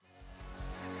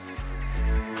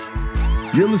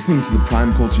You're listening to the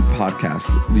Prime Culture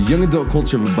Podcast, the young adult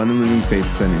culture of Abundant Living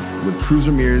Faith Center, with Cruz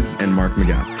Ramirez and Mark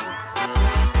McGath.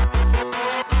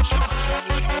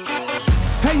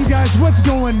 Hey, you guys, what's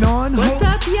going on? What's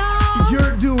up, y'all?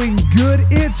 You're doing good.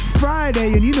 It's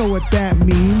Friday, and you know what that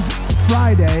means.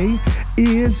 Friday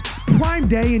is Prime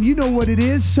Day, and you know what it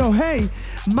is. So, hey,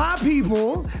 my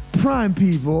people, Prime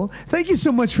people, thank you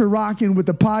so much for rocking with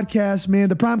the podcast, man,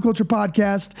 the Prime Culture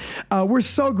Podcast. We're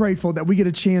so grateful that we get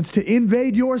a chance to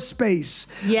invade your space,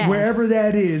 wherever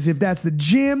that is. If that's the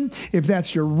gym, if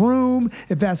that's your room,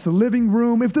 if that's the living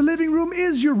room, if the living room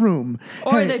is your room.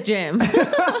 Or the gym.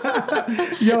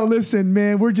 Yo, listen,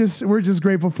 man, we're just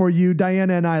grateful for you.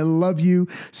 Diana and I love you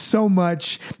so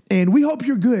much, and we hope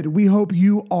you're good. We hope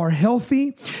you are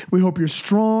healthy. We hope you're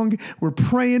strong. We're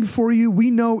praying for you. We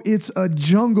know it's a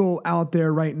jungle out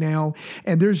there right now,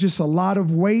 and there's just a lot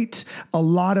of weight, a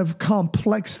lot of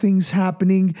complex things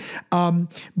happening. But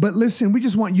listen, we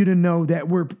just want you to know that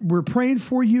we're praying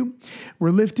for you.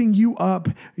 We're lifting you up.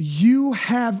 You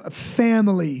have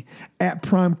family at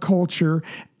Prime Culture,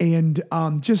 and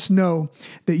just know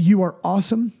that you are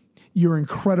awesome. You're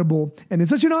incredible. And it's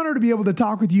such an honor to be able to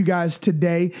talk with you guys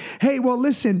today. Hey, well,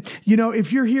 listen, you know,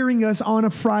 if you're hearing us on a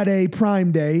Friday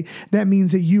Prime Day, that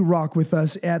means that you rock with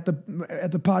us at the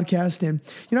podcast. And,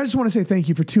 you know, I just want to say thank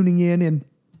you for tuning in, and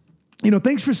you know,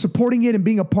 thanks for supporting it and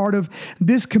being a part of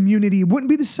this community. It wouldn't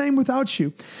be the same without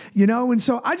you, you know? And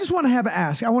so I just want to have an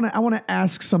ask. I want to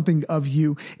ask something of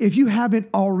you if you haven't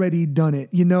already done it.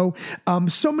 You know,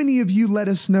 so many of you let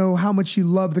us know how much you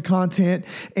love the content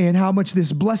and how much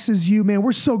this blesses you, man.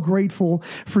 We're so grateful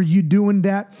for you doing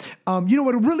that. You know,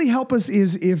 what would really help us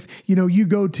is if, you know, you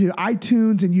go to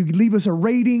iTunes and you leave us a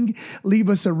rating,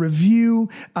 leave us a review.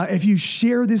 If you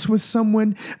share this with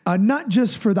someone, not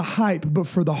just for the hype, but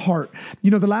for the heart.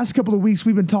 You know, the last couple of weeks,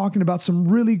 we've been talking about some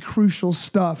really crucial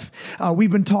stuff.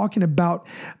 We've been talking about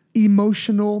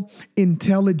emotional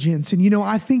intelligence. And, you know,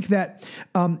 I think that,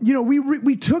 you know,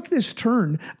 we took this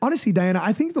turn. Honestly, Diana,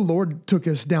 I think the Lord took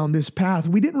us down this path.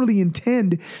 We didn't really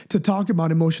intend to talk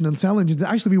about emotional intelligence.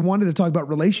 Actually, we wanted to talk about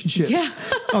relationships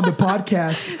on the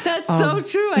podcast. That's so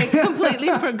true. I completely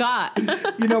forgot.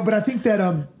 You know, but I think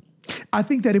that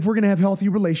if we're going to have healthy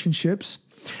relationships,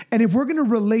 and if we're going to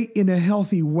relate in a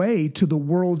healthy way to the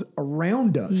world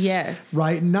around us, yes,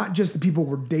 right? Not just the people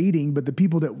we're dating, but the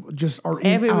people that just are in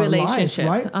every our relationship,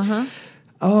 lives, right?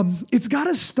 It's got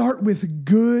to start with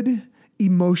good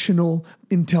emotional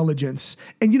intelligence.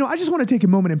 And, you know, I just want to take a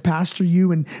moment and pastor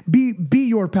you and be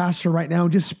your pastor right now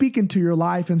and just speak into your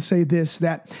life and say this,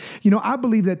 that, you know, I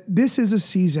believe that this is a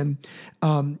season,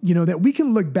 you know, that we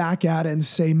can look back at and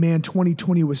say, man,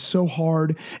 2020 was so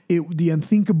hard. The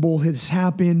unthinkable has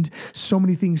happened. So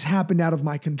many things happened out of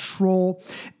my control.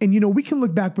 And, you know, we can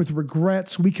look back with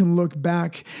regrets. We can look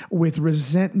back with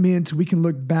resentment. We can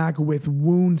look back with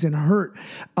wounds and hurt.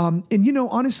 And, you know,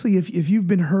 honestly, if you've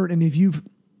been hurt and if you've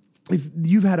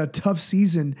had a tough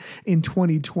season in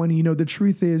 2020, you know, the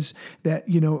truth is that,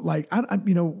 you know, like,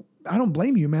 I don't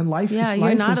blame you, man. Life has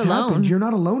happened. You're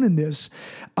not alone in this.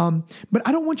 But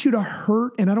I don't want you to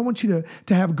hurt, and I don't want you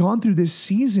to have gone through this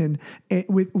season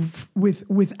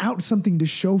without something to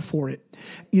show for it.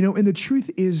 You know, and the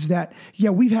truth is that, yeah,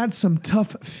 we've had some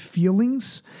tough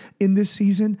feelings in this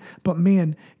season, but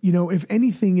man, you know, if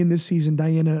anything in this season,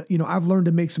 Diana, you know, I've learned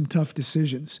to make some tough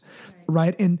decisions,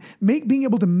 right? And being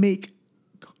able to make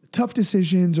tough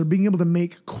decisions or being able to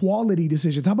make quality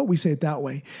decisions. How about we say it that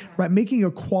way, right? Making a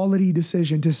quality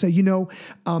decision to say, you know,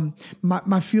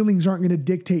 my feelings aren't going to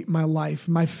dictate my life.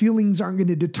 My feelings aren't going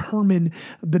to determine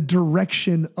the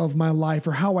direction of my life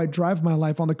or how I drive my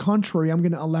life. On the contrary, I'm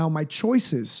going to allow my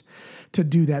choices to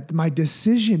do that, my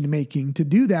decision making to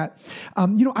do that.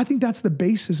 You know, I think that's the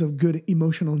basis of good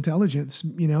emotional intelligence,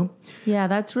 you know? Yeah,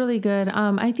 that's really good.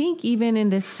 I think even in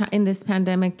this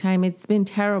pandemic time, it's been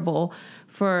terrible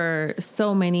for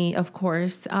so many, of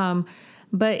course.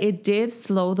 But it did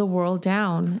slow the world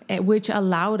down, which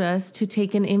allowed us to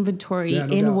take an inventory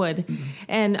inward.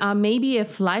 And maybe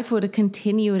if life would have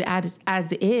continued as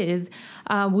is,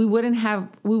 we wouldn't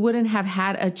have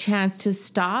had a chance to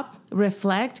stop,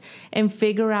 reflect, and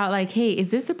figure out like, hey,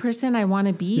 is this the person I want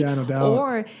to be? Yeah, no doubt.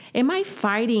 Or am I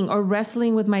fighting or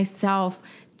wrestling with myself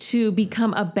to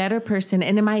become a better person?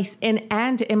 And am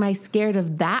I scared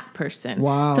of that person?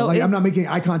 Wow. So I'm not making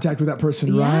eye contact with that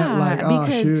person, right? Like,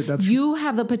 because you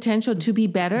have the potential to be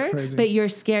better, but you're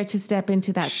scared to step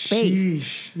into that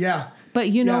space. Yeah. But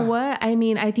you know what? I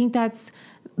mean, I think that's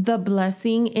the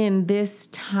blessing in this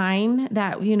time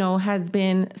that, has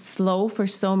been slow for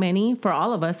so many, for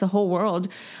all of us, the whole world.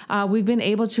 We've been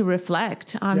able to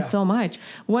reflect on so much.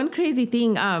 One crazy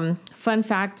thing, fun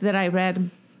fact that I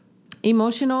read,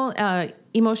 emotional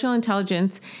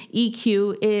intelligence,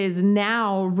 EQ, is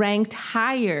now ranked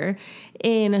higher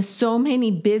in so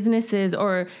many businesses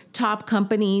or top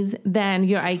companies than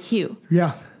your IQ.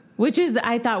 Yeah. Which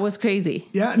I thought was crazy.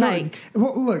 Yeah, no.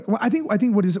 Look, I think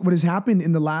what has happened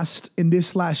in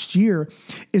this last year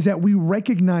is that we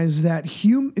recognize that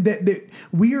that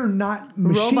we are not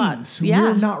machines. Robots, yeah.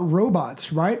 We're not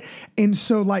robots, right? And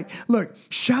so, look,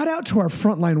 shout out to our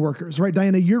frontline workers, right?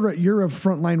 Diana, you're a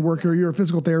frontline worker. You're a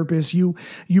physical therapist. You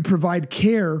provide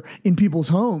care in people's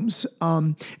homes,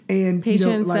 and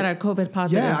patients that are COVID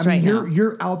positives. Yeah, now.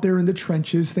 You're out there in the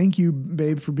trenches. Thank you,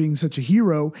 babe, for being such a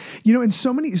hero. And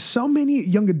so many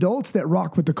young adults that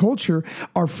rock with the culture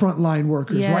are frontline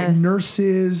workers, right?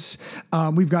 Nurses.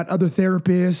 We've got other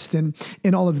therapists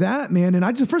and all of that, man.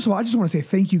 And first of all, I just want to say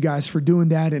thank you guys for doing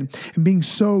that and being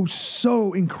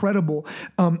so incredible.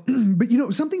 But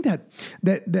something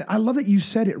that I love that you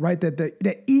said it, right?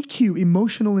 That EQ,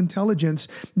 emotional intelligence,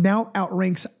 now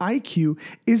outranks IQ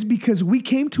is because we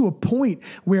came to a point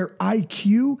where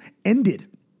IQ ended.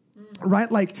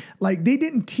 Right? Like they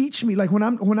didn't teach me, like when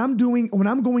I'm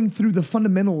going through the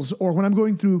fundamentals or when I'm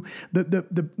going through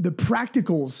the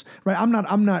practicals, right? I'm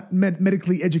not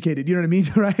medically educated, you know what I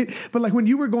mean? Right. But like when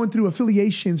you were going through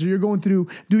affiliations or you're going through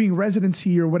doing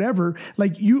residency or whatever,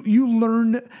 like you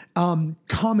learn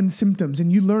common symptoms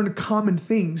and you learn common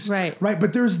things. Right. Right.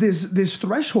 But there's this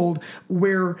threshold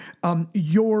where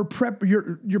your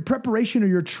preparation or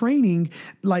your training,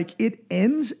 like it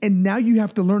ends, and now you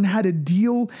have to learn how to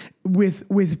deal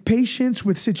with patients,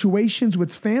 with situations,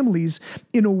 with families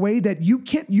in a way that you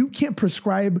can't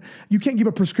prescribe, you can't give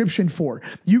a prescription for,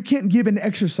 you can't give an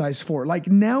exercise for. Like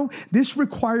now, this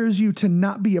requires you to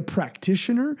not be a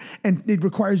practitioner, and it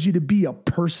requires you to be a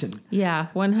person. Yeah,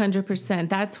 100%.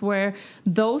 That's where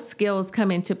those skills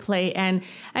come into play. And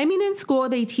I mean, in school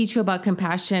they teach you about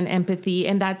compassion, empathy,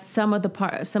 and that's some of the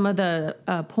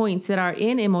points that are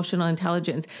in emotional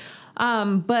intelligence.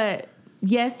 But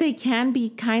yes, they can be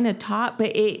kind of taught,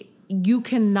 but you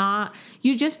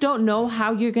just don't know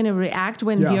how you're going to react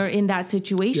when you're in that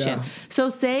situation. Yeah. So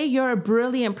say you're a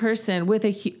brilliant person with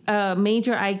a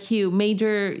major IQ,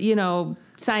 major,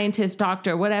 scientist,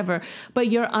 doctor, whatever,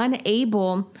 but you're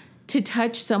unable to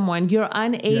touch someone, you're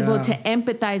unable to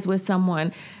empathize with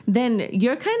someone, then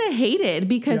you're kind of hated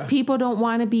because people don't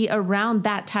want to be around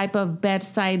that type of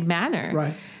bedside manner.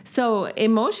 Right. So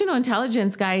emotional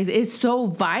intelligence, guys, is so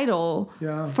vital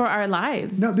for our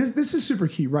lives. No, this is super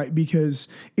key, right? Because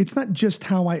it's not just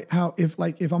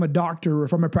if I'm a doctor or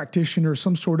if I'm a practitioner or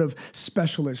some sort of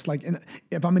specialist, like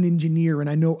if I'm an engineer and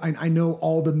I know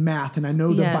all the math and I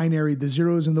know the binary, the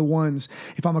zeros and the ones,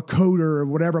 if I'm a coder or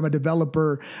whatever, I'm a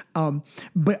developer.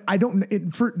 But I don't,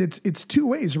 it's two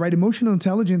ways, right? Emotional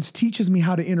intelligence teaches me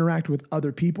how to interact with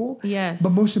other people. Yes.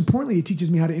 But most importantly, it teaches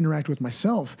me how to interact with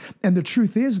myself. And the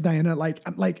truth is, Diana, like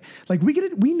we get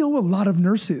it. We know a lot of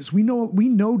nurses. We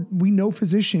know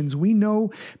physicians. We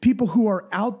know people who are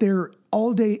out there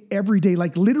all day, every day,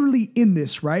 like literally in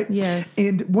this, right? Yes.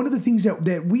 And one of the things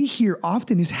that we hear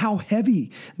often is how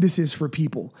heavy this is for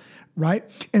people, right?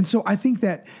 And so I think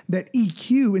that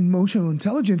EQ, emotional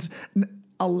intelligence,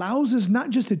 allows us not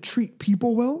just to treat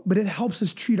people well, but it helps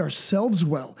us treat ourselves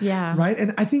well. Yeah. Right.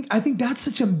 And I think that's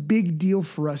such a big deal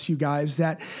for us, you guys,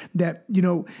 that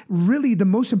really the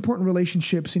most important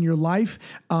relationships in your life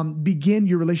begin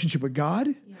your relationship with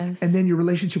God. Yes. And then your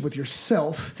relationship with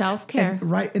yourself. Self-care.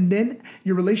 Right. And then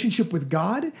your relationship with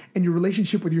God and your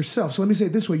relationship with yourself. So let me say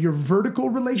it this way, your vertical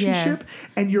relationship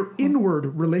and your inward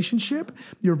relationship,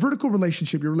 your vertical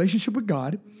relationship, your relationship with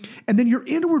God, and then your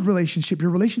inward relationship,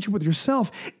 your relationship with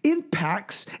yourself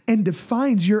impacts and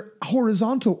defines your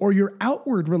horizontal or your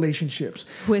outward relationships.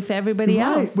 With everybody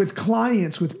else. With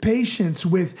clients, with patients,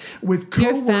 with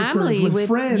coworkers, family, with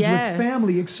friends, with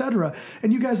family, etc.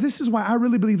 And you guys, this is why I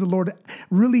really believe the Lord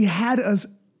really had us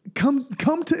come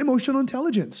to emotional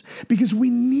intelligence, because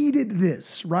we needed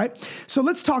this, right? So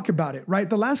let's talk about it, right?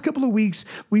 The last couple of weeks,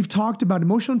 we've talked about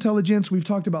emotional intelligence. We've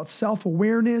talked about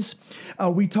self-awareness.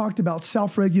 We talked about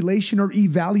self-regulation or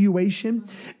evaluation.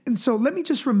 And so let me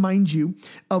just remind you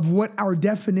of what our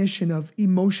definition of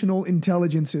emotional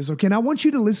intelligence is, okay? And I want you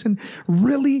to listen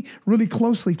really, really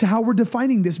closely to how we're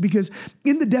defining this, because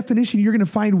in the definition, you're going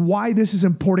to find why this is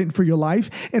important for your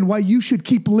life and why you should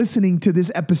keep listening to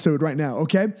this episode right now,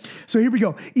 okay? So here we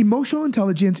go. Emotional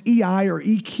intelligence, EI or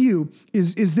EQ,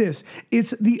 is this.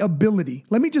 It's the ability.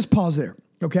 Let me just pause there,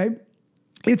 okay?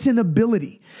 It's an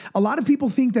ability. A lot of people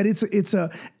think that it's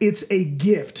a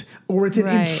gift, or it's an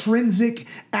intrinsic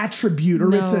attribute,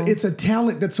 or it's a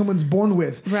talent that someone's born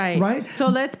with. Right. So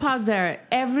let's pause there.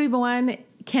 Everyone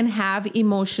can have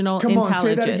emotional intelligence. Come on,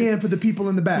 say that again for the people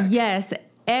in the back. Yes.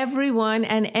 Everyone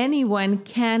and anyone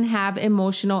can have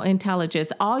emotional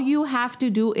intelligence. All you have to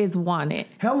do is want it.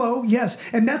 Hello, yes.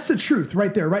 And that's the truth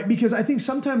right there, right? Because I think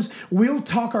sometimes we'll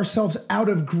talk ourselves out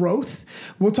of growth.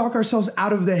 We'll talk ourselves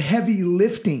out of the heavy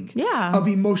lifting of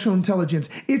emotional intelligence.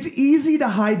 It's easy to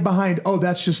hide behind, oh,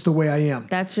 that's just the way I am.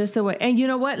 That's just the way. And you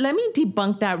know what? Let me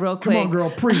debunk that real quick. Come on,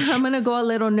 girl, preach. I'm going to go a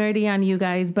little nerdy on you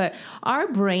guys, but our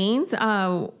brains,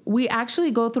 we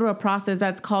actually go through a process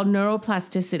that's called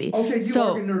neuroplasticity. Okay, you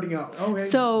are nerding out. Okay.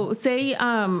 So say,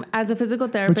 as a physical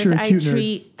therapist, I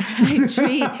treat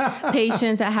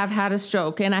patients that have had a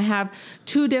stroke, and I have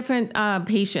two different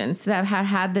patients that have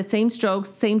had the same strokes,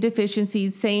 same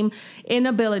deficiencies, same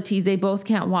inabilities. They both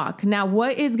can't walk. Now,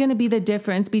 what is going to be the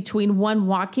difference between one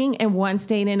walking and one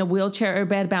staying in a wheelchair or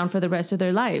bedbound for the rest of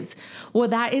their lives? Well,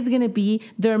 that is going to be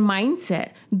their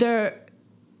mindset,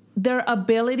 their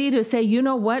ability to say, you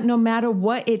know what, no matter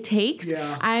what it takes,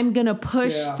 I'm going to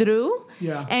push through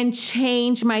and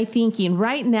change my thinking.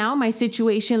 Right now, my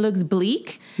situation looks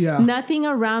bleak. Nothing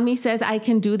around me says I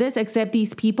can do this except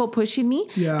these people pushing me,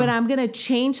 but I'm going to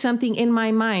change something in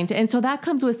my mind. And so that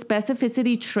comes with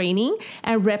specificity training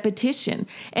and repetition.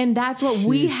 And that's what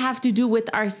we have to do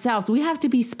with ourselves. We have to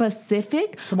be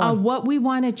specific on what we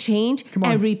want to change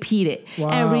and repeat it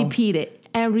and repeat it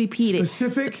and repeat it.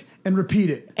 Specific and repeat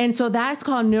it. And so that's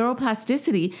called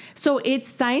neuroplasticity. So it's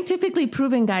scientifically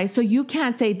proven, guys. So you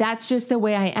can't say that's just the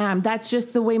way I am. That's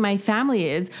just the way my family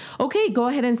is. Okay, go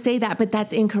ahead and say that, but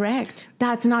that's incorrect.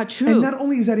 That's not true. And not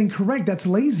only is that incorrect, that's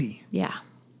lazy. Yeah.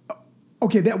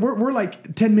 Okay, that we're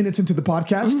like 10 minutes into the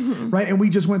podcast, right? And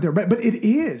we just went there. But it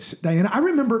is, Diana. I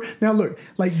remember, now look,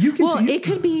 like you can see. It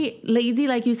could be lazy,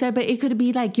 like you said, but it could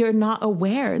be like you're not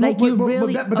aware. But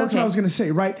that's what I was going to say,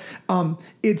 right?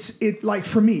 It's like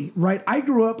for me, right? I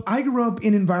grew up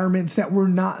in environments that were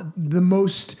not the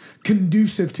most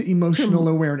conducive to emotional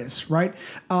awareness, right?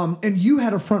 And you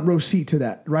had a front row seat to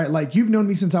that, right? Like you've known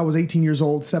me since I was 18 years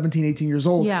old, 17, 18 years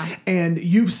old. Yeah. And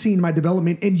you've seen my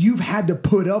development, and you've had to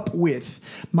put up with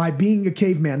my being a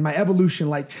caveman, my evolution,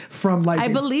 like from like. I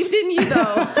believed in you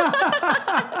though.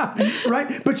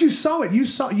 Right? But you saw it. You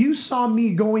saw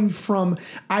me going from,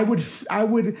 I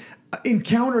would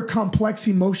encounter complex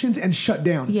emotions and shut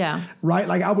down. Yeah. Right?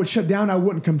 Like I would shut down, I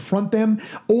wouldn't confront them,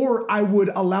 or I would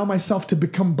allow myself to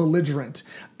become belligerent,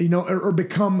 or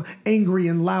become angry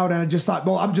and loud. And I just thought,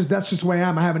 well, that's just the way I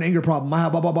am. I have an anger problem. I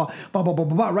have blah, blah, blah, blah, blah, blah,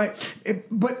 blah, blah, right?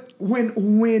 But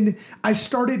when I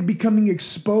started becoming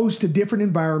exposed to different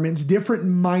environments, different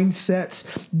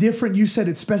mindsets, different, you said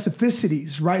it,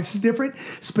 specificities, right? It's different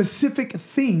specific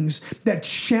things that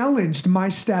challenged my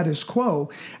status quo.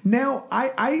 Now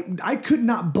I could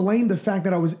not blame the fact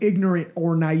that I was ignorant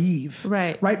or naive.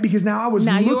 Right. Right? Because now I was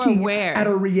looking at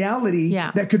a reality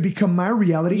that could become my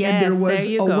reality. Yes, and there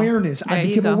was awareness. I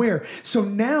became aware. So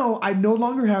now I no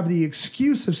longer have the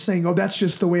excuse of saying, oh, that's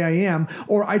just the way I am,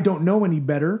 or I don't know any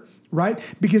better. Right?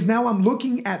 Because now I'm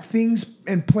looking at things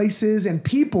and places and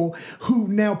people who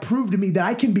now prove to me that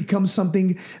I can become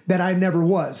something that I never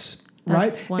was.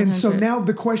 Right? 100. And so now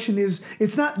the question is,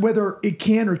 it's not whether it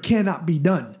can or cannot be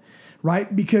done.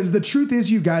 Right? Because the truth is,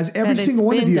 you guys, every single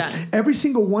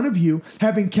one of you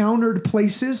have encountered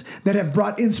places that have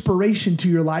brought inspiration to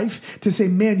your life to say,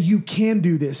 man, you can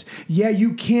do this. Yeah,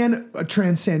 you can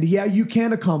transcend. Yeah, you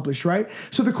can accomplish, right?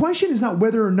 So the question is not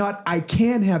whether or not I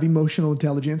can have emotional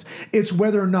intelligence. It's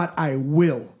whether or not I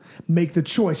will make the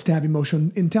choice to have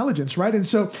emotional intelligence, right? And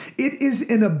so it is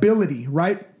an ability,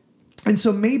 right? And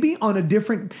so maybe on a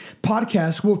different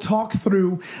podcast, we'll talk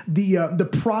through the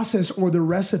process or the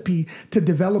recipe to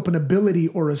develop an ability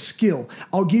or a skill.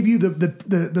 I'll give you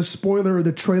the spoiler or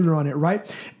the trailer on it,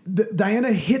 right?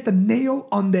 Diana hit the nail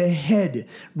on the head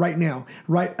right now,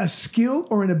 right? A skill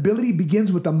or an ability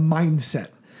begins with a mindset.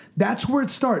 That's where it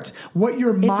starts. What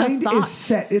your mind is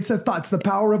set. It's a thought. It's the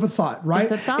power of a thought, right?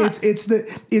 It's a thought.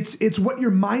 It's what your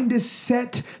mind is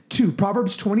set to.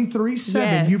 Proverbs 23:7.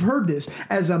 Yes. You've heard this.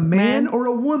 As a man or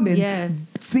a woman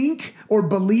think or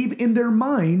believe in their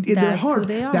mind, in their heart,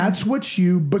 that's what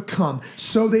you become.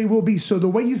 So they will be. So the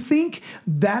way you think,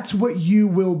 that's what you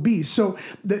will be. So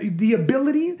the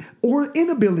ability or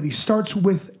inability starts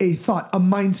with a thought, a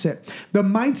mindset. The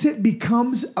mindset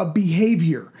becomes a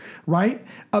behavior, right?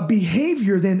 A A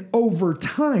behavior then over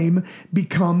time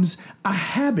becomes a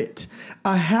habit.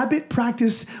 A habit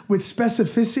practiced with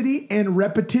specificity and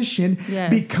repetition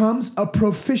becomes a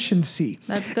proficiency.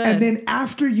 That's good. And then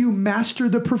after you master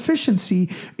the proficiency,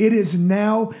 it is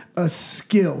now a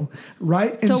skill,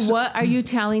 right? And so what are you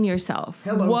telling yourself?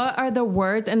 Hello. What are the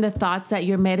words and the thoughts that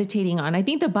you're meditating on? I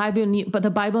think the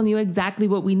Bible knew exactly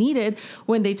what we needed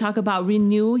when they talk about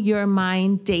renew your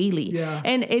mind daily. Yeah.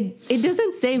 And it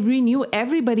doesn't say renew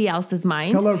everybody else's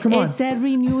mind. Hello, come on. It said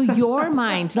renew your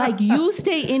mind. Like you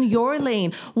stay in your lane.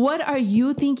 What are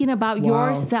you thinking about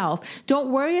yourself?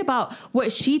 Don't worry about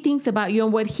what she thinks about you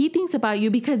and what he thinks about you,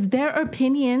 because their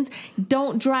opinions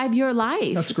don't drive your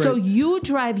life. That's great. So you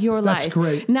drive your life. That's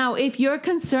great. Now, if you're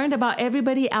concerned about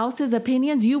everybody else's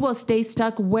opinions, you will stay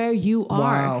stuck where you are.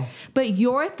 Wow. But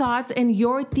your thoughts and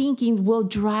your thinking will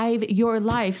drive your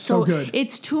life. So good.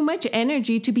 It's too much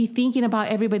energy to be thinking about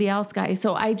everybody else, guys.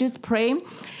 So I just pray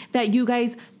that you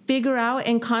guys figure out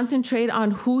and concentrate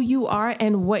on who you are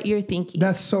and what you're thinking.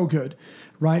 That's so good,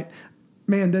 right?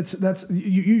 Man, that's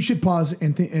you should pause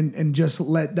and just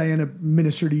let Diana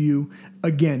minister to you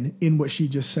again in what she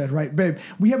just said, right, babe?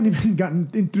 We haven't even gotten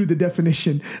through the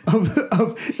definition of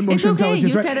emotional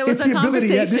intelligence, You right? said it was it's a the ability.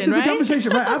 Yeah, this is conversation, a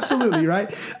conversation, right? Absolutely,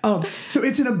 right? So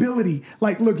it's an ability.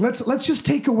 Like, look, let's just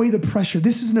take away the pressure.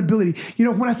 This is an ability. You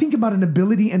know, when I think about an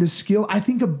ability and a skill, I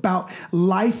think about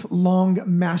lifelong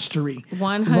mastery.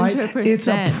 100%. Right? It's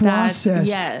a process.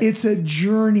 Yes. It's a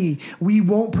journey. We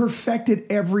won't perfect it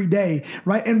every day,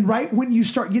 right? And right when you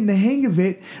start getting the hang of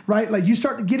it, right? Like you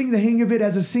start getting the hang of it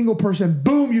as a single person,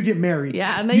 boom, you get married.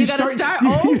 Yeah, and then you gotta start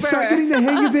over. You start getting the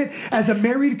hang of it as a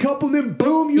married couple, and then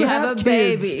boom, you have a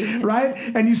kids, baby. right?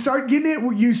 And you start getting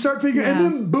it, you start figuring, and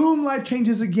then boom, life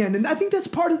changes again. And I think that's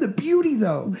part of the beauty,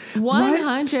 though.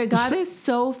 100. Right? God is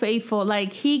so faithful.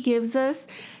 Like He gives us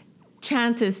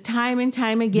chances time and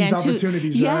time again These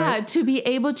opportunities, right? to be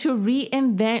able to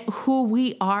reinvent who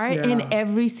we are in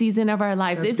every season of our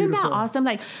lives. That's Isn't beautiful. that awesome?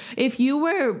 Like if you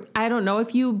were, I don't know,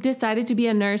 if you decided to be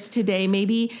a nurse today,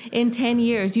 maybe in 10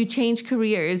 years you change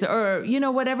careers or, you know,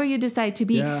 whatever you decide to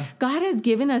be, God has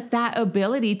given us that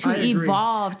ability to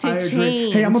evolve, to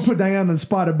change. Hey, I'm going to put Diana on the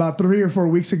spot. About 3 or 4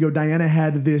 weeks ago, Diana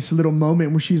had this little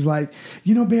moment where she's like,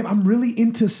 you know, babe, I'm really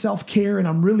into self-care and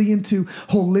I'm really into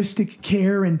holistic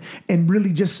care and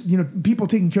really just, you know, people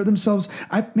taking care of themselves.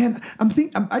 I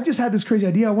just had this crazy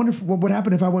idea. I wonder what would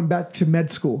happen if I went back to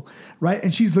med school, right?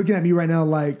 And she's looking at me right now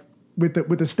like with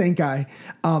the stank eye.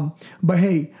 But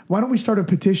hey, why don't we start a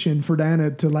petition for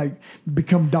Diana to like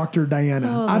become Dr.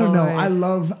 Diana? I don't know. I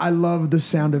love the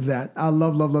sound of that. I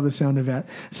love the sound of that.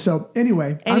 So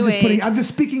anyway, I'm just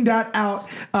speaking that out.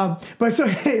 But so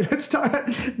hey, let's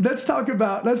talk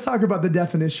about the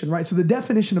definition, right? So the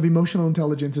definition of emotional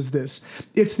intelligence is this: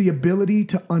 it's the ability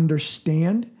to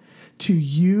understand, to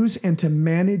use, and to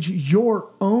manage your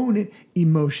own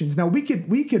emotions. Now we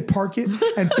could park it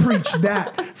and preach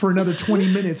that for another 20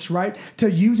 minutes, right? To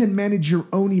use and manage your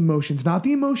own emotions, not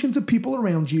the emotions of people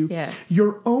around you,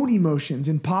 your own emotions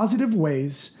in positive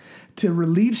ways, to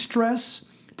relieve stress,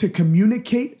 to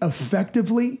communicate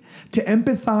effectively, to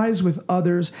empathize with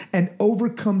others, and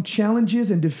overcome challenges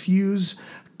and diffuse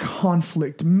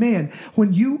conflict. Man,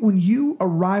 when you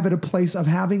arrive at a place of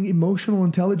having emotional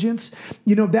intelligence,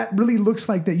 you know, that really looks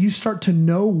like that you start to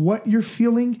know what you're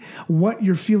feeling, what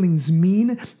your feelings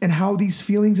mean, and how these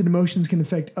feelings and emotions can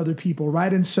affect other people,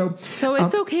 right? And so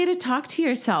it's okay to talk to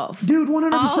yourself, dude,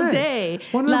 100%, all day.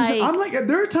 100%. I'm like,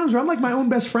 there are times where I'm like my own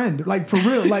best friend, like for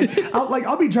real. Like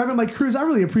I'll be driving like, Cruz, I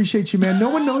really appreciate you, man. No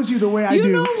one knows you the way I do.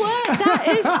 You know what? That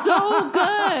is so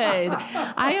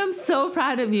good. I am so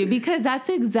proud of you, because that's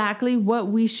exactly what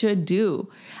we should do.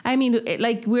 I mean,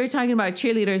 like we were talking about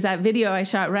cheerleaders, that video I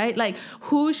shot, right? Like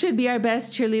who should be our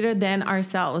best cheerleader than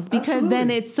ourselves? Because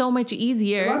then it's so much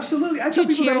easier to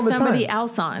cheer somebody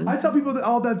else on. I tell people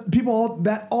all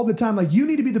the time. Like you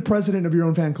need to be the president of your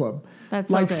own fan club.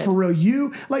 That's like so good. For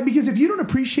real. Because if you don't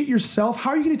appreciate yourself,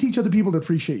 how are you going to teach other people to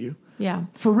appreciate you? Yeah.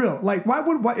 For real. Like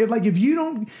if you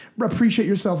don't appreciate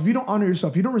yourself, if you don't honor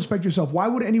yourself, if you don't respect yourself, why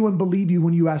would anyone believe you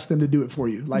when you ask them to do it for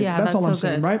you? Like that's all I'm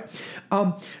saying, right?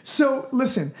 So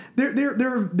listen,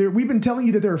 we've been telling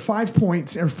you that there are 5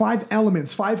 points or 5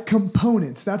 elements, 5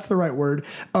 components, that's the right word,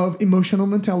 of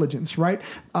emotional intelligence, right?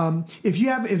 If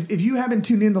you haven't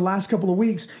tuned in the last couple of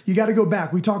weeks, you got to go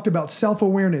back. We talked about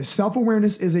self-awareness.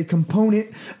 Self-awareness is a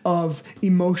component of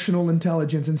emotional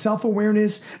intelligence, and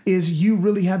self-awareness is you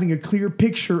really having a clear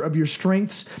picture of your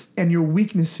strengths and your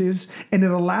weaknesses, and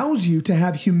it allows you to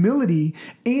have humility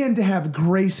and to have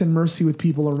grace and mercy with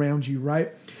people around you,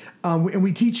 right? and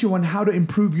we teach you on how to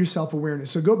improve your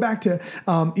self-awareness. So go back to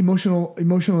emotional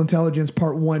intelligence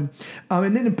part 1.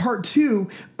 And then in part 2,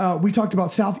 we talked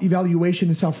about self-evaluation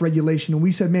and self-regulation. And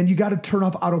we said, man, you got to turn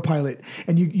off autopilot,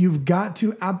 and you have got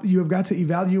to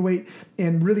evaluate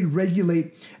and really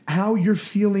regulate how you're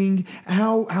feeling,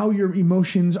 how your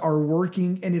emotions are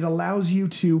working, and it allows you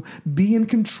to be in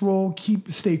control,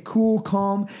 stay cool,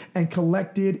 calm, and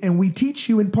collected. And we teach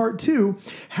you in part 2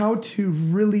 how to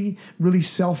really, really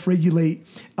self-regulate,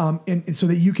 and so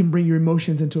that you can bring your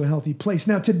emotions into a healthy place.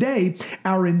 Now, today,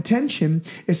 our intention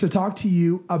is to talk to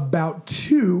you about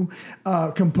 2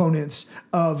 components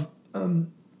of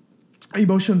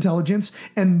emotional intelligence,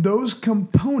 and those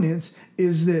components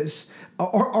is this.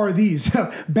 Are these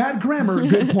bad grammar,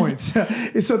 good points.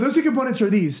 So those 2 components are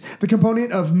these: the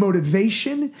component of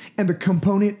motivation and the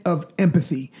component of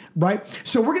empathy, right?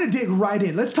 So we're going to dig right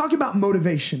in. Let's talk about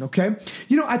motivation, okay?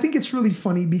 I think it's really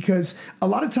funny because a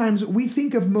lot of times we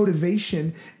think of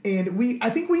motivation, and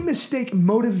I think we mistake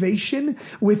motivation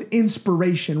with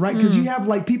inspiration, right? Because you have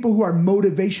like people who are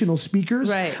motivational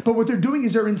speakers, right, but what they're doing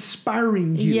is they're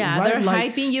inspiring you, right? They're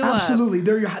hyping you absolutely.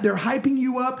 They're hyping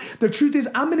you up. The truth is,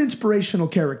 I'm an inspirational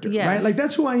character, right? Like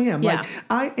that's who I am. Yeah. Like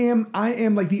I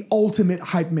am like the ultimate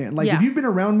hype man. Like if you've been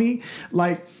around me,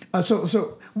 like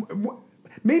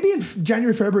maybe in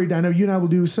January, February, Dino, you and I will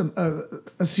do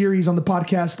a series on the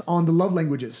podcast on the love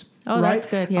languages. Oh, right? That's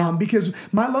good. Yeah. Because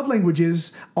my love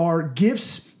languages are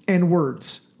gifts and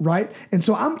words. Right, and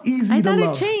so I'm easy to love. I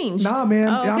thought it changed. Nah, man,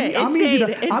 oh, okay. I'm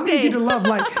easy to love.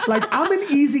 Like I'm an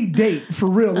easy date for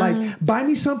real. Like buy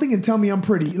me something and tell me I'm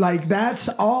pretty. Like that's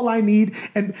all I need.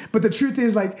 But the truth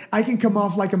is, like I can come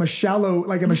off like I'm a shallow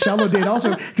date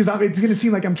also, because it's going to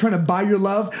seem like I'm trying to buy your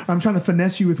love, or I'm trying to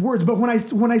finesse you with words. But when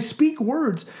I speak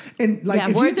words, and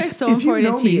like words are so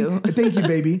important to you. Thank you,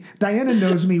 baby. Diana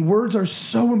knows me. Words are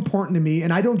so important to me,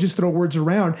 and I don't just throw words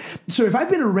around. So if I've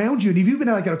been around you, and if you've been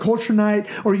at a culture night,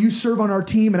 or you serve on our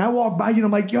team, and I walk by you and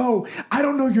I'm like, yo, I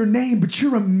don't know your name, but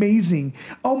you're amazing.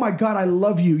 Oh my God, I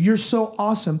love you. You're so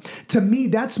awesome. To me,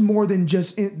 that's more than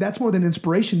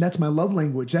inspiration. That's my love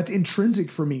language. That's intrinsic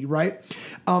for me, right?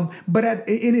 But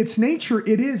in its nature,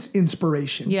 it is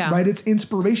inspiration, right? It's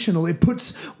inspirational. It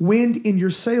puts wind in your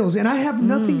sails. And I have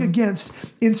nothing against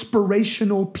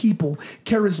inspirational people,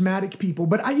 charismatic people,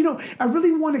 but I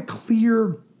really want to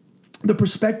clear the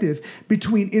perspective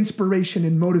between inspiration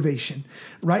and motivation,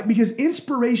 right? Because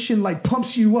inspiration like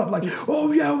pumps you up, like,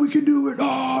 oh yeah, we can do it,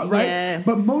 right? Yes.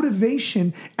 But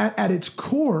motivation at its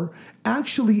core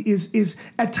actually is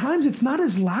at times it's not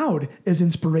as loud as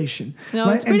inspiration. No,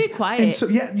 right? It's pretty quiet. And so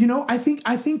I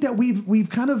think that we've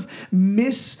kind of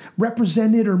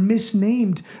misrepresented or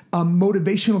misnamed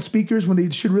motivational speakers when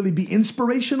they should really be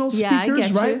inspirational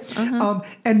speakers, right?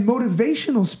 And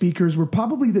motivational speakers were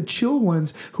probably the chill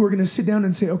ones who are going to sit down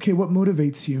and say, okay, what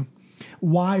motivates you?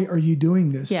 Why are you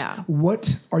doing this? Yeah.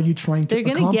 What are you trying to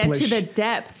accomplish? They're going to get to the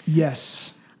depth.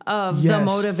 Yes. Of the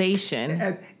motivation.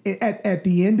 At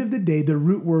the end of the day, the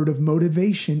root word of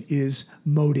motivation is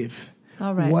motive.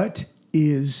 All right. What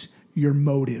is your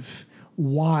motive?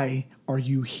 Why are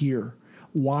you here?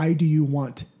 Why do you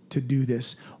want to do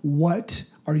this? What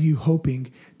are you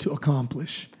hoping to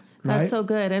accomplish? Right? That's so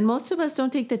good. And most of us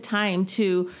don't take the time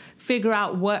to figure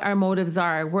out what our motives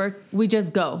are. We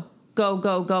just go.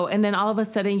 And then all of a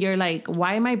sudden you're like,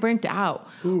 why am I burnt out?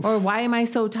 Oof. Or why am I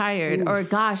so tired? Oof. Or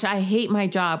gosh, I hate my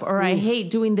job. Or I hate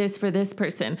doing this for this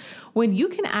person. When you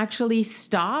can actually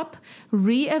stop,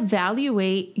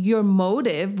 reevaluate your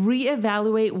motive,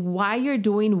 reevaluate why you're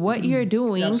doing what you're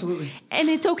doing. Absolutely. And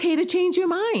it's okay to change your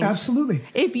mind. Absolutely.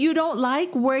 If you don't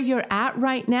like where you're at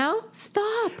right now,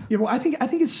 stop. Yeah, well, I think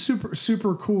it's super,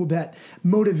 super cool that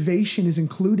motivation is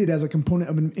included as a component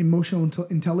of emotional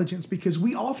intelligence, because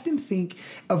we often think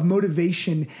of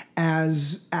motivation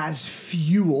as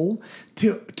fuel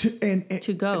to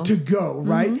go,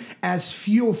 right? As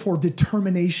fuel for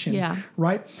determination,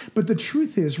 right? But the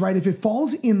truth is, right, if it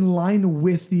falls in line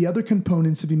with the other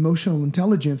components of emotional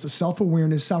intelligence, of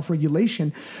self-awareness,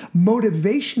 self-regulation,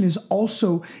 motivation is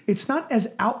also, it's not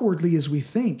as outwardly as we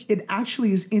think. It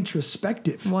actually is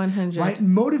introspective. 100. Right?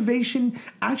 Motivation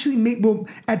actually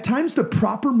at times the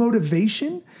proper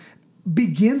motivation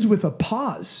begins with a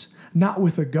pause, not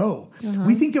with a go.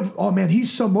 We think of, oh man,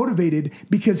 he's so motivated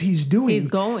because he's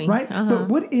going, right? But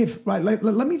what if, right?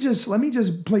 Let me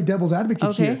just play devil's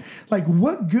advocate here. Like,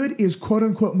 what good is quote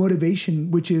unquote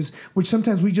motivation, which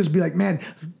sometimes we just be like, man,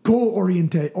 goal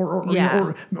oriented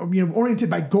or oriented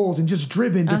by goals and just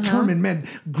driven, determined, man,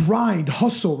 grind,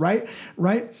 hustle, right?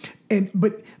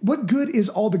 But what good is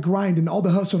all the grind and all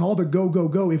the hustle and all the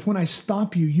go if when I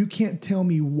stop you, you can't tell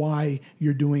me why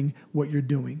you're doing what you're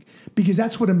doing? Because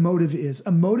that's what a motive is.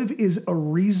 A motive is a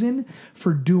reason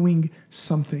for doing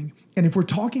something. And if we're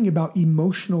talking about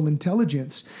emotional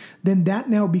intelligence, then that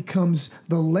now becomes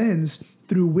the lens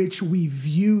through which we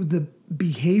view the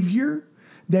behavior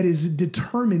that is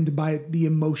determined by the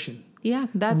emotion. Yeah,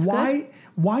 that's good.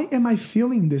 Why am I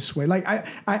feeling this way? Like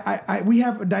we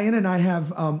have, Diana and I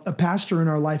have a pastor in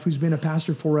our life who's been a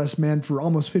pastor for us, man, for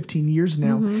almost 15 years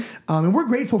now. Mm-hmm. And we're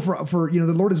grateful for,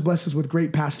 the Lord has blessed us with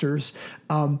great pastors.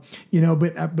 Pastor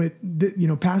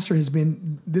has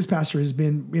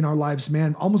been in our lives,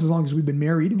 man, almost as long as we've been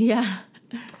married. Yeah.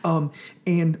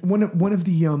 And one of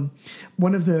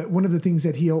the things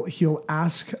that he'll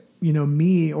ask,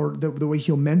 me, or the way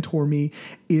he'll mentor me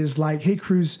is like, hey,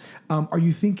 Cruz, are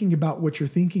you thinking about what you're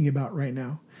thinking about right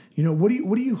now? What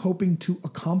are you hoping to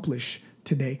accomplish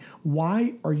today?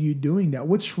 Why are you doing that?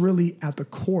 What's really at the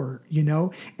core,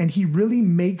 And he really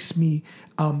makes me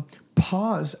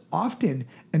pause often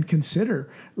and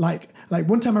consider. Like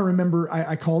one time I remember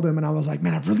I called him and I was like,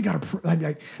 man, I've really got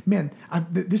to,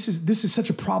 this is such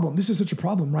a problem. This is such a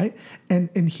problem, right?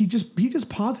 And he just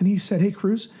paused and he said, hey,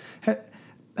 Cruz,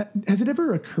 has it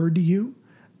ever occurred to you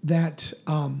that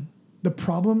the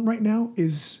problem right now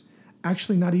is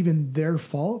actually not even their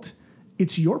fault?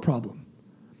 It's your problem.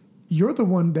 You're the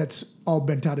one that's all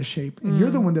bent out of shape, and you're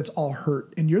the one that's all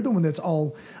hurt, and you're the one that's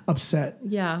all upset.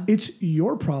 Yeah. It's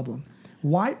your problem.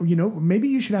 Why, maybe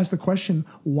you should ask the question,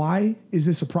 why is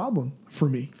this a problem for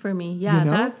me? For me, yeah.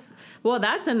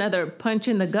 That's another punch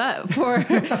in the gut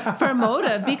for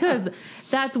motive, because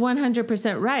that's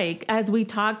 100% right. As we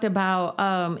talked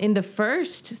about in the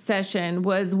first session,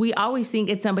 was we always think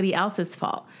it's somebody else's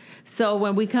fault. So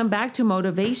when we come back to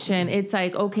motivation, it's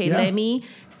like, okay, let me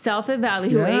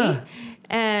self-evaluate. Yeah.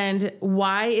 And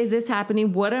why is this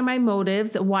happening? What are my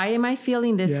motives? Why am I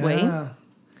feeling this way?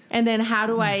 And then how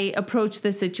do I approach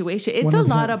the situation? It's 100%. A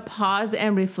lot of pause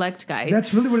and reflect, guys.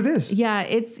 That's really what it is. Yeah,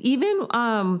 it's even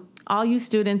all you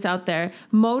students out there,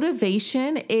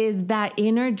 motivation is that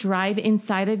inner drive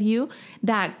inside of you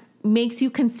that makes you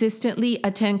consistently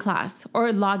attend class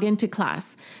or log into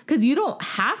class, because you don't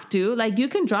have to, like, you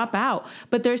can drop out,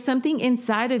 but there's something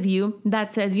inside of you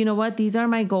that says, you know what, these are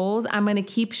my goals. I'm going to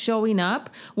keep showing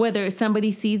up, whether somebody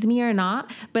sees me or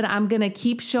not, but I'm going to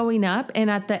keep showing up.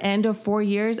 And at the end of 4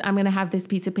 years, I'm going to have this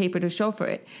piece of paper to show for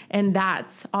it. And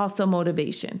that's also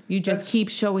motivation. You just keep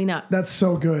showing up. That's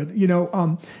so good.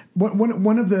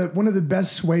 One of the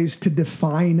best ways to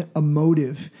define a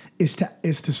motive is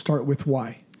to start with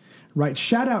why. Right.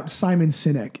 Shout out Simon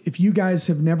Sinek. If you guys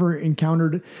have never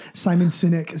encountered Simon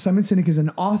Sinek is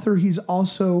an author. He's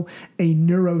also a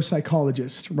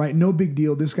neuropsychologist, right? No big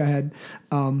deal. This guy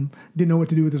didn't know what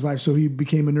to do with his life, so he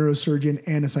became a neurosurgeon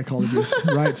and a psychologist,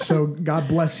 right? So God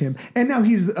bless him. And now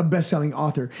he's a best-selling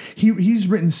author. He's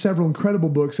written several incredible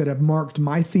books that have marked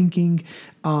my thinking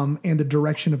and the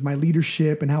direction of my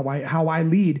leadership and how I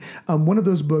lead. One of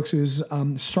those books is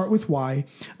Start With Why.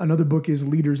 Another book is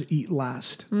Leaders Eat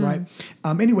Last, right?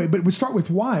 Anyway, but we start with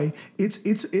why.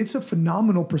 It's a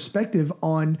phenomenal perspective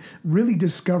on really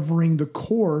discovering the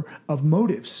core of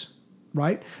motives,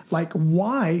 right? Like,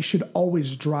 why should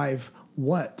always drive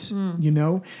what,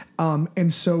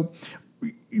 and so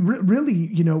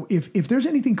really, if there's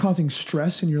anything causing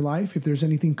stress in your life, if there's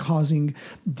anything causing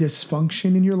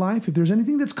dysfunction in your life, if there's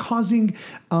anything that's causing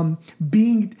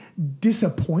being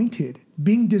disappointed,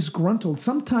 being disgruntled.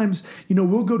 Sometimes,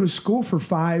 we'll go to school for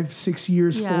 5, 6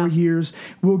 years, 4 years.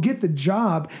 We'll get the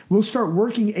job. We'll start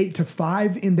working 8 to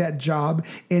 5 in that job.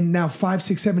 And now 5,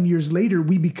 6, 7 years later,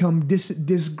 we become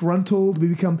disgruntled. We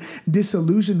become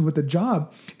disillusioned with the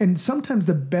job. And sometimes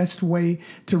the best way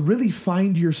to really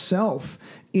find yourself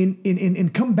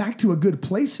and come back to a good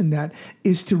place in that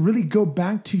is to really go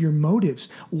back to your motives.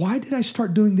 Why did I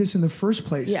start doing this in the first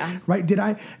place? Yeah. Right? Did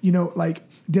I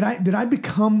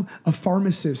become a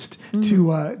pharmacist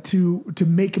to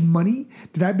make money?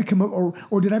 Did I become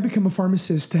or did I become a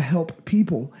pharmacist to help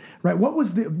people? Right? What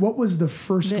was the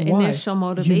first why? Initial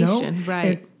motivation,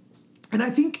 right? And I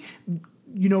think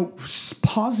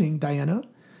pausing, Diana,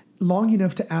 long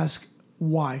enough to ask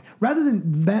why, rather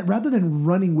than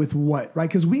running with what, right?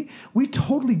 Because we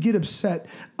totally get upset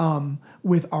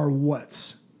with our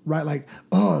whats. Right? Like,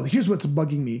 oh, here's what's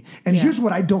bugging me. And here's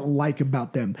what I don't like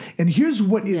about them. And here's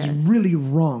what is really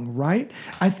wrong, right?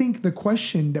 I think the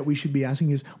question that we should be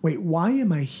asking is, wait, why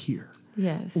am I here?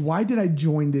 Yes. Why did I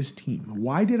join this team?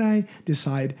 Why did I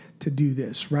decide to do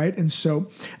this, right? And so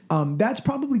that's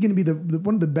probably going to be the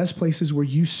one of the best places where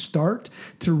you start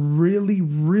to really,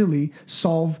 really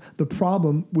solve the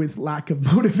problem with lack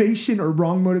of motivation or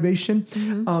wrong motivation.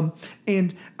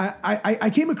 And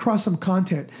I came across some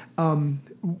content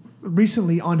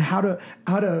recently on how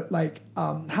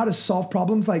to solve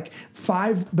problems, like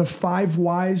the five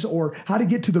whys, or how to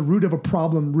get to the root of a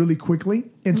problem really quickly.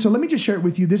 And so let me just share it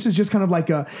with you. This is just kind of like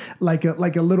a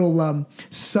little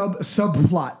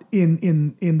subplot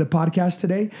in the podcast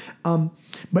today.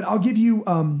 But I'll give you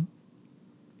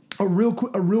a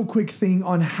real quick thing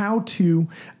on how to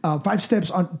 5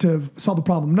 steps to solve the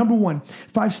problem. Number 1,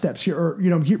 5 steps here, or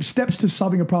steps to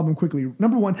solving a problem quickly.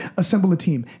 Number 1, assemble a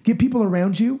team. Get people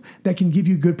around you that can give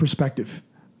you good perspective.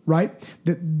 Right?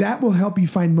 That will help you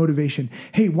find motivation.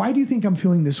 Hey, why do you think I'm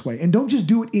feeling this way? And don't just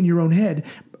do it in your own head.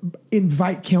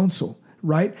 Invite counsel.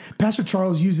 Right? Pastor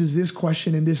Charles uses this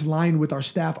question and this line with our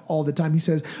staff all the time. He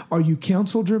says, are you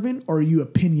counsel driven or are you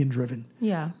opinion driven?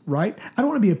 Yeah. Right? I don't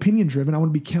want to be opinion driven. I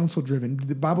want to be counsel driven.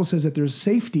 The Bible says that there's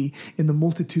safety in the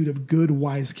multitude of good,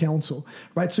 wise counsel.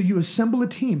 Right? So you assemble a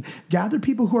team, gather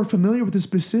people who are familiar with the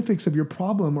specifics of your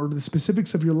problem or the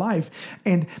specifics of your life,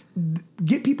 and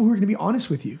get people who are going to be honest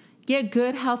with you. Get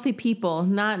good, healthy people,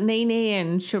 not Nene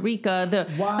and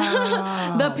Sharika,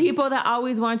 Wow. the people that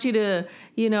always want you to,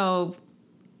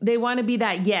 they want to be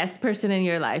that yes person in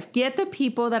your life. Get the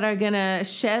people that are going to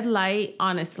shed light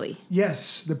honestly.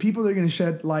 Yes, the people that are going to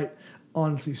shed light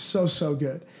honestly. So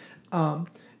good.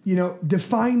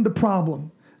 Define the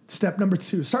problem. Step number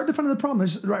 2, start defining the problem.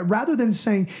 Right? Rather than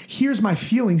saying, here's my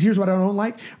feelings, here's what I don't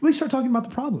like, really start talking about the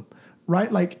problem,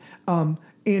 right?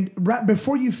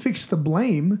 Before you fix the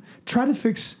blame, try to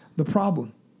fix the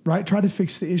problem, right? Try to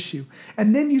fix the issue.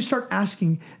 And then you start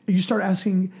asking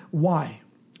why,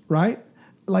 right?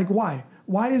 Like why?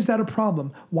 Why is that a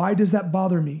problem? Why does that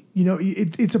bother me?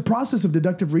 It's a process of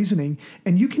deductive reasoning,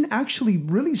 and you can actually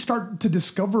really start to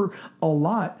discover a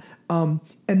lot. And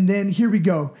then here we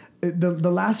go.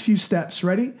 The last few steps,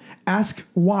 ready? Ask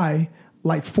why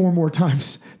like 4 more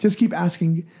times. Just keep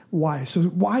asking why. So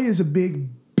why is a big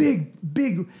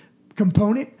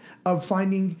component of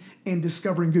finding and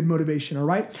discovering good motivation, all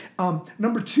right?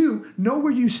 Number 2, know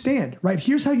where you stand, right?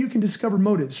 Here's how you can discover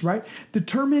motives, right?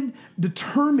 Determine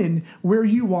where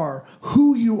you are,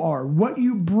 who you are, what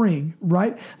you bring,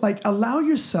 right? Like allow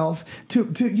yourself to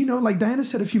like Diana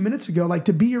said a few minutes ago, like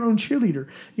to be your own cheerleader.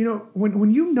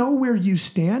 When you know where you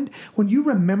stand, when you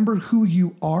remember who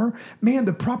you are, man,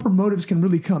 the proper motives can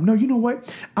really come. No, you know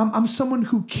what? I'm someone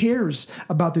who cares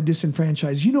about the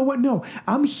disenfranchised. You know what? No,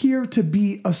 I'm here to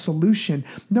be a solution.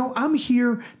 No, I'm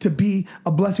here to be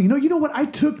a blessing. You know what? I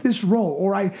took this role,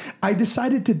 or I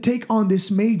decided to take on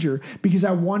this major because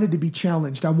I wanted to be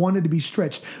challenged. I wanted to be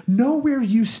stretched. Know where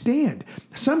you stand.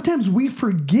 Sometimes we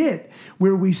forget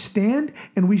where we stand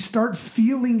and we start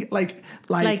feeling like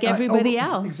everybody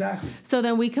else. Exactly. So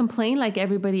then we complain like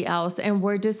everybody else and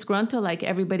we're disgruntled like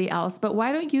everybody else. But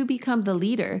why don't you become the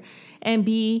leader and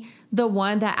be the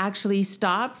one that actually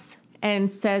stops and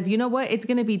says, you know what? It's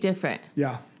going to be different.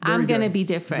 Yeah. I'm going to be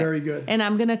different. Very good. And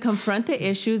I'm going to confront the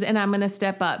issues and I'm going to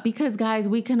step up because, guys,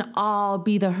 we can all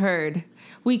be the herd.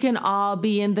 We can all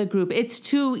be in the group. It's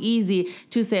too easy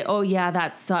to say, oh, yeah,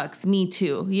 that sucks. Me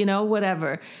too.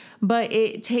 Whatever. But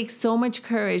it takes so much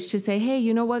courage to say, hey,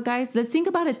 you know what, guys? Let's think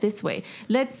about it this way.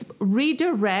 Let's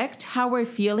redirect how we're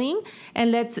feeling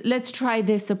and let's try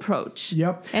this approach.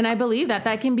 Yep. And I believe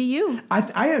that can be you.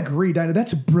 I agree, Dinah.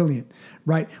 That's brilliant.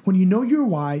 Right? When you know your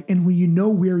why and when you know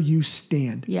where you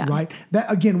stand, right?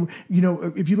 That again,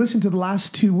 if you listen to the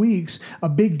last 2 weeks, a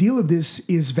big deal of this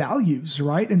is values,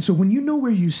 right? And so when you know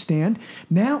where you stand,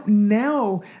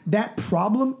 now that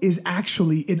problem is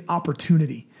actually an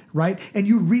opportunity. Right? And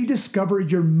you rediscover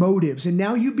your motives. And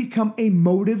now you become a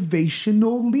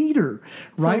motivational leader,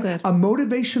 right? So a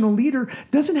motivational leader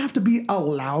doesn't have to be a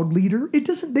loud leader.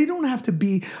 They don't have to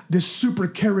be this super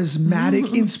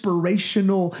charismatic,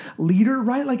 inspirational leader,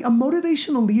 right? Like a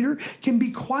motivational leader can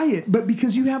be quiet, but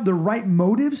because you have the right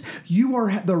motives, you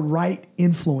are the right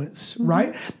influence,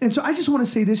 right? And so I just want to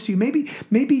say this to you.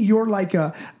 Maybe you're like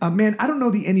a man, I don't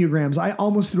know the Enneagrams. I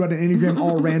almost threw out an Enneagram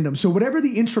all random. So whatever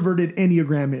the introverted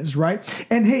Enneagram is, is, right?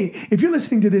 And hey, if you're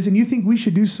listening to this and you think we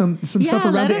should do some stuff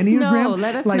around the Enneagram,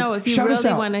 let us know if you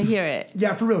really want to hear it.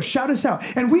 Yeah, for real. Shout us out.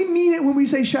 And we mean it when we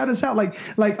say shout us out.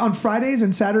 Like on Fridays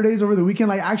and Saturdays over the weekend,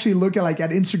 like actually look at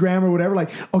at Instagram or whatever, like,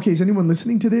 okay, is anyone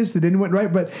listening to this? Did anyone,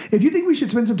 right? But if you think we should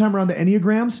spend some time around the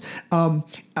Enneagrams, I'm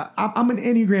an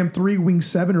Enneagram 3, wing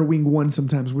 7, or wing 1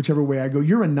 sometimes, whichever way I go.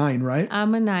 You're a 9, right?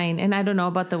 I'm a 9, and I don't know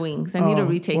about the wings. I need to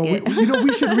retake it.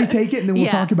 We should retake it, and then we'll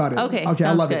talk about it. Okay,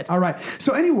 I love good. it. All right.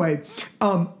 So anyway,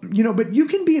 but you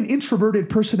can be an introverted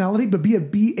personality, but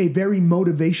be a very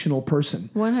motivational person.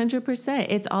 100%.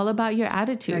 It's all about your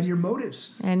attitude. And your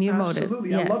motives.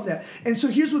 Absolutely. I love that. And so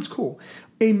here's what's cool.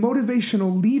 A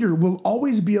motivational leader will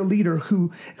always be a leader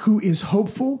who is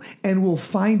hopeful and will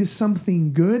find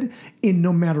something good in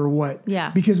no matter what.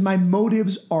 Yeah. Because my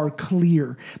motives are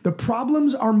clear. The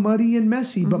problems are muddy and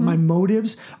messy, but my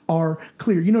motives are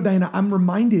clear. You know, Diana, I'm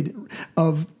reminded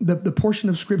of the portion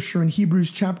of scripture in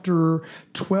Hebrews chapter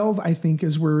 12, I think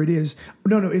is where it is.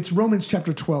 No, it's Romans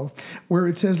chapter 12, where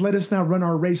it says, let us now run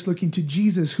our race looking to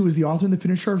Jesus, who is the author and the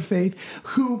finisher of faith,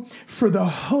 who for the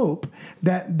hope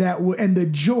and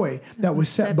the joy that was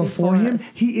set before him,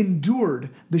 he endured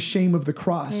the shame of the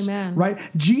cross. Amen. Right?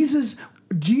 Jesus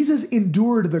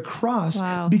endured the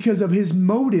cross because of his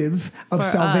motive of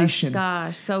salvation.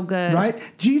 Gosh, so good. Right?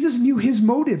 Jesus knew his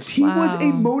motives. He was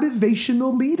a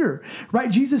motivational leader.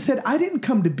 Right? Jesus said, I didn't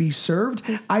come to be served.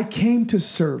 I came to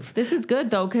serve. This is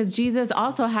good, though, because Jesus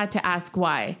also had to ask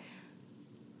why.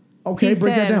 Okay,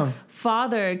 break that down.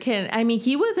 Father,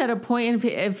 he was at a point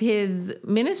of his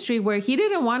ministry where he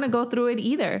didn't want to go through it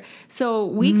either. So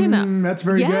we can... that's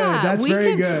very good. That's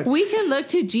very good. We can look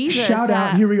to Jesus. Shout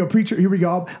out. Here we go, preacher. Here we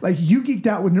go. Like, you geeked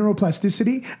out with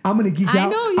neuroplasticity. I'm going to geek out. I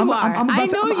know you are. I'm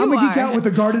going to geek out with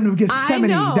the Garden of Gethsemane.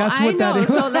 That's what that is.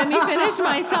 So let me finish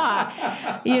my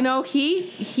thought. You know,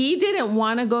 he didn't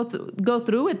want to go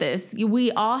through with this.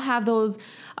 We all have those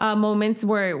moments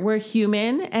where we're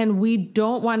human and we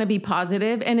don't want to be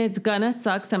positive, and it's gonna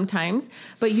suck sometimes.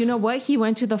 But you know what? He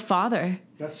went to the Father.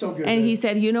 That's so good. And he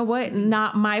said, you know what?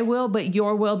 Not my will, but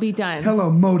your will be done. Hello,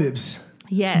 motives.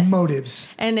 Yes. Motives.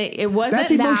 And it wasn't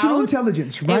That's emotional loud.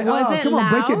 intelligence, right? It wasn't come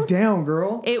on, loud. break it down,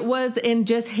 girl. It was in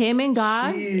just him and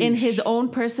God, in his own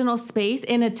personal space,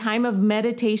 in a time of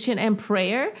meditation and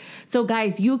prayer. So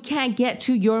guys, you can't get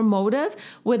to your motive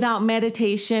without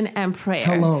meditation and prayer.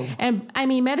 Hello. And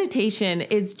meditation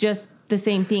is just the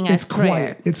same thing as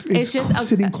prayer. Quiet. It's just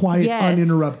sitting quiet,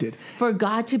 uninterrupted. For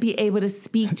God to be able to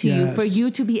speak to you, for you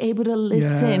to be able to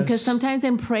listen. Because sometimes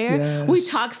in prayer, we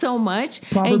talk so much.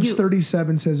 Proverbs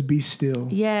 37 says, be still.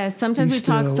 Yes, sometimes we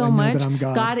talk so much.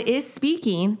 God is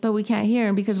speaking, but we can't hear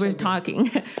him because we're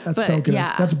talking. That's so good.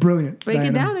 Yeah. That's brilliant. Break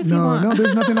it down if you want. No,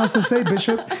 there's nothing else to say,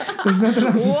 Bishop. There's nothing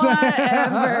else to say.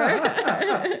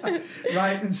 Whatever.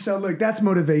 Right? And so, look, that's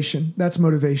motivation. That's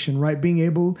motivation, right? Being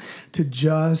able to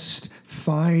just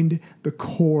find the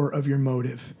core of your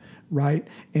motive, right?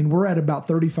 And we're at about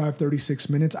 35, 36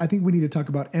 minutes. I think we need to talk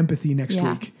about empathy next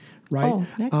week, right? Oh,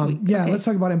 next week. Yeah, let's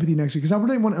talk about empathy next week because I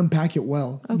really want to unpack it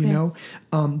well, you know?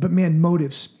 But man,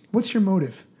 motives. What's your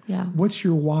motive? Yeah. What's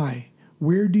your why?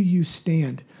 Where do you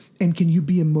stand? And can you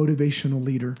be a motivational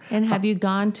leader? And have you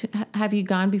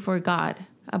gone before God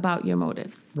about your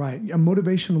motives? Right. A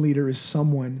motivational leader is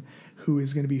someone who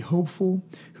is going to be hopeful,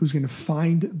 who's going to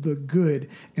find the good.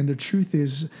 And the truth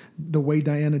is, the way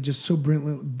Diana just so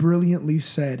brilliantly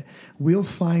said, we'll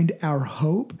find our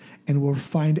hope and we'll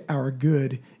find our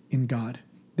good in God.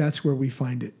 That's where we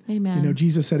find it. Amen. You know,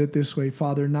 Jesus said it this way,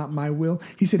 Father, not my will.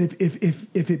 He said,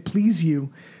 if it please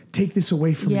you, take this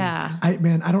away from me.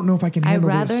 I don't know if I can handle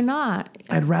this.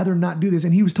 I'd rather not do this.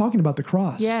 And he was talking about the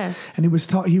cross. Yes. And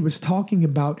he was talking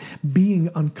about being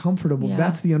uncomfortable. Yeah.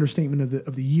 That's the understatement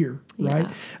of the year, right?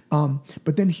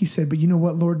 But then he said, but you know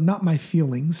what, Lord, not my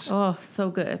feelings. Oh, so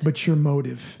good. But your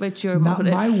motive. Not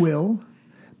my will,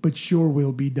 but your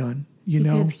will be done.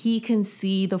 Because he can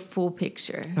see the full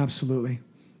picture. Absolutely.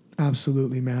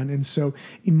 Absolutely, man. And so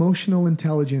emotional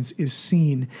intelligence is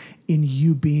seen in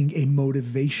you being a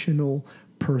motivational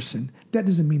person. That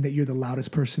doesn't mean that you're the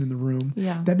loudest person in the room.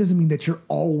 Yeah. That doesn't mean that you're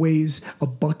always a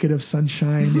bucket of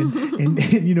sunshine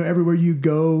and you know, everywhere you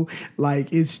go,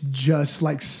 like it's just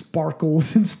like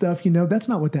sparkles and stuff, you know. That's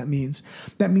not what that means.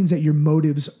 That means that your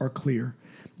motives are clear.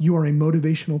 You are a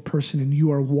motivational person and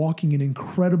you are walking in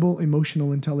incredible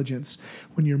emotional intelligence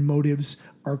when your motives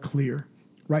are clear.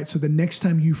 Right? So the next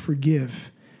time you forgive,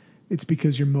 it's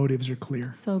because your motives are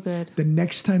clear. So good. The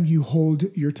next time you hold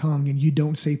your tongue and you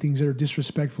don't say things that are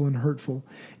disrespectful and hurtful,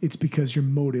 it's because your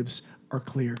motives are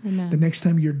clear. Amen. The next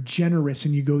time you're generous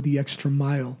and you go the extra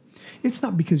mile, it's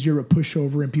not because you're a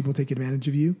pushover and people take advantage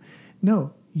of you.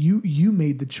 No, you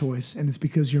made the choice, and it's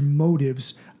because your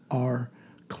motives are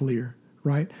clear,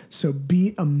 right? So be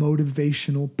a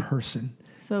motivational person.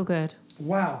 So good.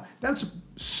 Wow, that's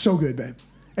so good, babe.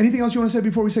 Anything else you want to say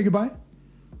before we say goodbye?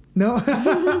 No?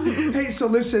 Hey, so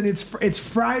listen, it's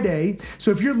Friday.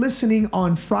 So if you're listening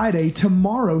on Friday,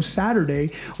 tomorrow,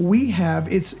 Saturday, we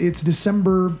have, it's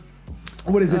December...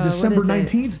 What is it? December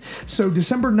 19th. So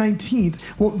December 19th.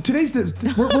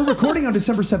 Well, we're recording on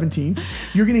December 17th.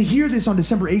 You're going to hear this on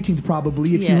December 18th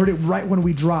probably if you heard it right when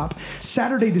we drop.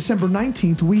 Saturday, December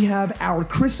 19th, we have our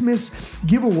Christmas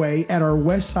giveaway at our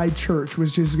Westside Church,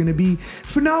 which is going to be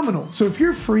phenomenal. So if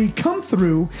you're free, come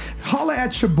through, holla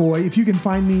at your boy. If you can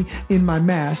find me in my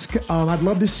mask, I'd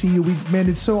love to see you. Man,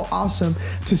 it's so awesome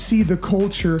to see the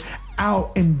culture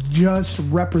out and just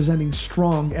representing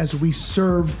strong as we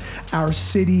serve our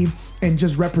city and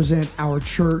just represent our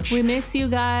church. We miss you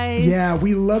guys. Yeah,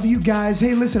 we love you guys.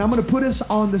 Hey, listen, I'm going to put us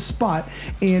on the spot,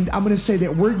 and I'm going to say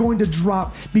that we're going to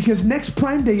drop, because next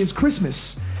Prime Day is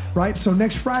Christmas, right? So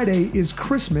next Friday is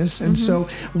Christmas, and so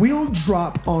we'll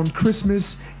drop on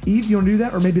Christmas Eve. You want to do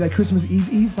that? Or maybe like Christmas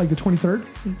Eve, like the 23rd?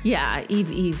 Yeah,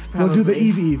 Eve, probably. We'll do the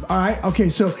Eve. All right. Okay.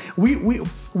 So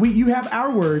you have our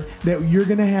word that you're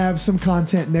going to have some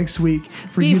content next week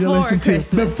for you to listen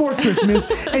to before Christmas.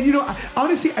 And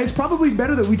honestly, it's probably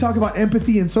better that we talk about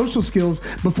empathy and social skills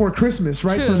before Christmas,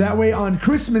 right? True. So that way on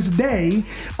Christmas Day,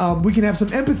 we can have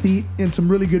some empathy and some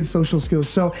really good social skills.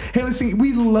 So, hey, listen,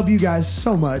 we love you guys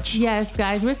so much. Yes,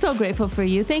 guys, we're so grateful for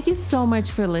you. Thank you so much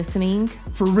for listening.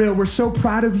 For real, we're so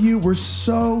proud of you. We're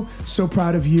so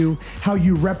proud of you, how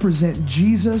you represent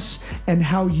Jesus and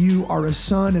how you are a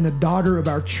son and a daughter of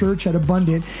our church at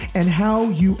Abundant and how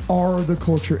you are the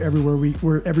culture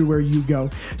everywhere you go.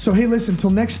 So, hey, listen, till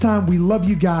next time, we love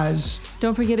you guys.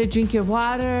 Don't forget to drink your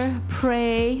water,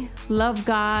 pray, love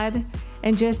God,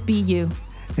 and just be you.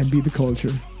 And be the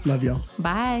culture. Love y'all.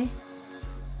 Bye.